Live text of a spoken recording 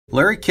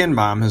Larry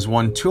Kindbom has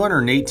won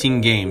 218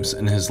 games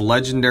in his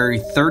legendary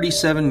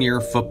 37-year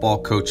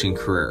football coaching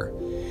career.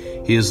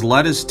 He has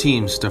led his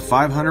teams to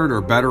 500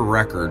 or better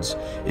records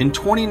in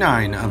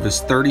 29 of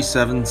his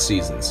 37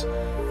 seasons,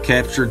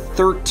 captured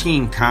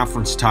 13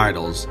 conference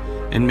titles,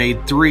 and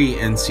made 3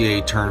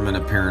 NCAA Tournament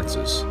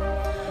appearances.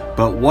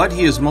 But what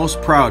he is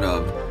most proud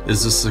of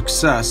is the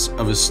success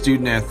of his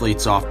student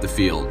athletes off the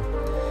field.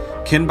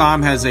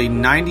 Kindbom has a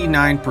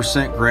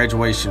 99%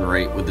 graduation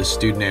rate with his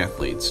student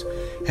athletes,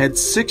 had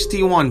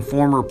 61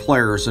 former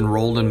players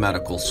enrolled in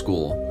medical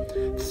school,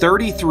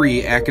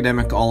 33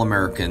 academic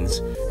All-Americans,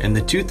 and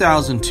the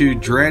 2002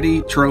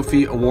 Dratty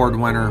Trophy Award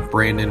winner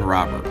Brandon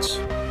Roberts.